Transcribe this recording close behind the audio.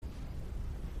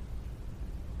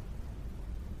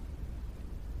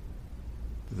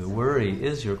worry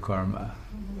is your karma.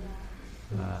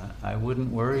 I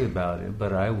wouldn't worry about it,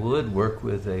 but I would work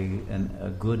with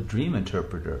a good dream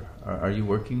interpreter. Are you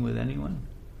working with anyone?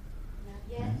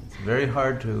 Yes. It's very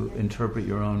hard to interpret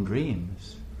your own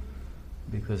dreams,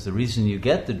 because the reason you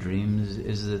get the dreams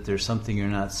is that there's something you're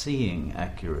not seeing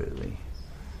accurately.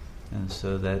 And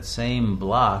so that same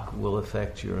block will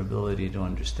affect your ability to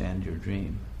understand your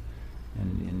dream.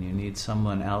 And you need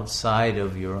someone outside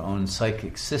of your own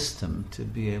psychic system to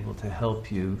be able to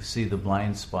help you see the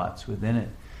blind spots within it.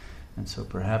 And so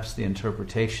perhaps the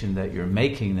interpretation that you're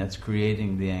making that's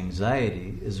creating the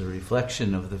anxiety is a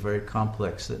reflection of the very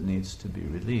complex that needs to be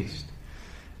released.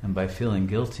 And by feeling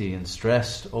guilty and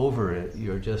stressed over it,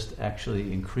 you're just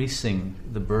actually increasing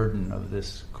the burden of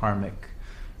this karmic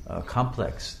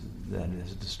complex that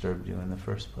has disturbed you in the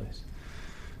first place.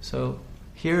 So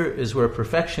here is where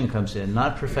perfection comes in,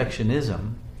 not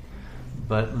perfectionism,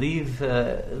 but leave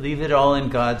it all in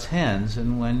God's hands,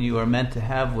 and when you are meant to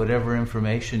have whatever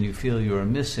information you feel you are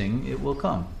missing, it will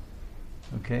come.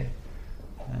 Okay?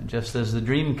 And just as the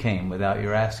dream came without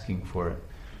your asking for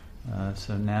it.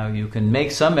 So now you can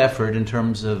make some effort in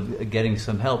terms of getting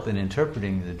some help in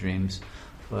interpreting the dreams,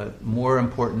 but more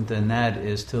important than that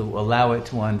is to allow it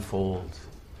to unfold,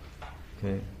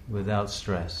 okay, without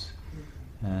stress.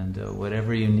 And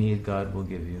whatever you need, God will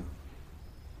give you.